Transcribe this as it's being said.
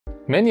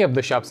Many of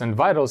the shops and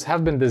Vitals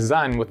have been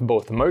designed with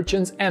both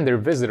merchants and their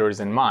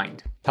visitors in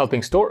mind,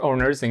 helping store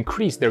owners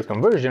increase their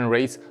conversion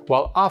rates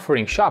while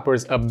offering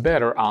shoppers a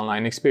better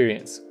online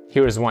experience.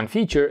 Here's one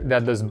feature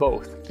that does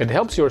both. It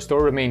helps your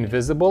store remain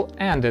visible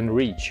and in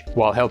reach,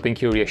 while helping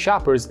curious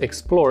shoppers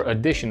explore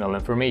additional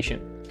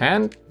information.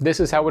 And this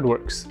is how it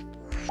works.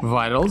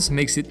 Vitals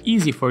makes it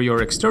easy for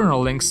your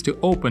external links to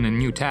open in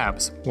new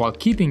tabs, while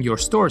keeping your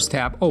Stores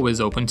tab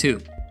always open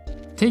too.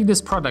 Take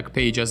this product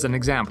page as an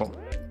example.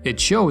 It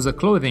shows a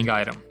clothing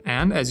item,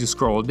 and as you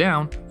scroll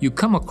down, you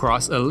come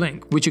across a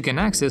link which you can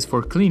access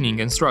for cleaning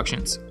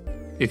instructions.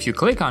 If you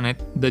click on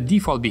it, the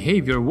default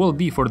behavior will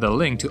be for the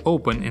link to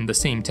open in the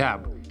same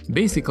tab,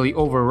 basically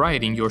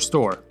overriding your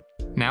store.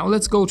 Now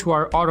let's go to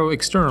our Auto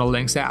External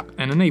Links app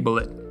and enable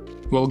it.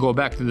 We'll go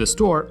back to the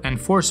store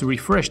and force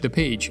refresh the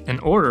page in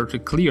order to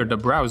clear the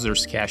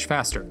browser's cache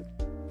faster.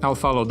 I'll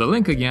follow the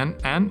link again,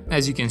 and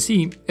as you can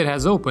see, it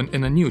has opened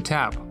in a new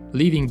tab,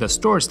 leaving the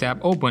Stores tab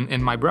open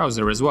in my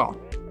browser as well.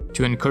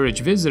 To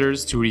encourage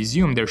visitors to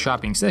resume their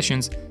shopping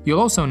sessions,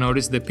 you'll also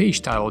notice the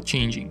page title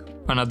changing,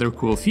 another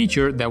cool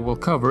feature that we'll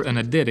cover in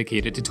a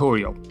dedicated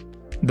tutorial.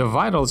 The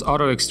Vitals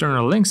Auto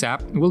External Links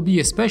app will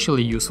be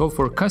especially useful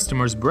for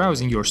customers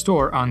browsing your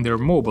store on their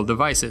mobile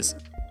devices.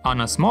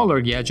 On a smaller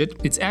gadget,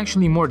 it's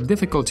actually more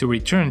difficult to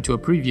return to a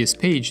previous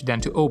page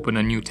than to open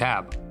a new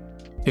tab.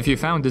 If you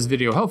found this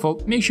video helpful,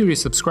 make sure you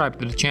subscribe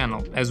to the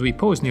channel, as we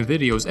post new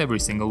videos every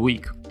single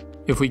week.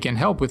 If we can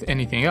help with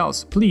anything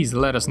else, please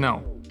let us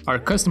know. Our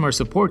customer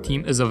support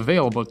team is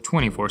available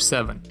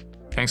 24/7.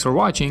 Thanks for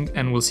watching,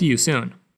 and we'll see you soon.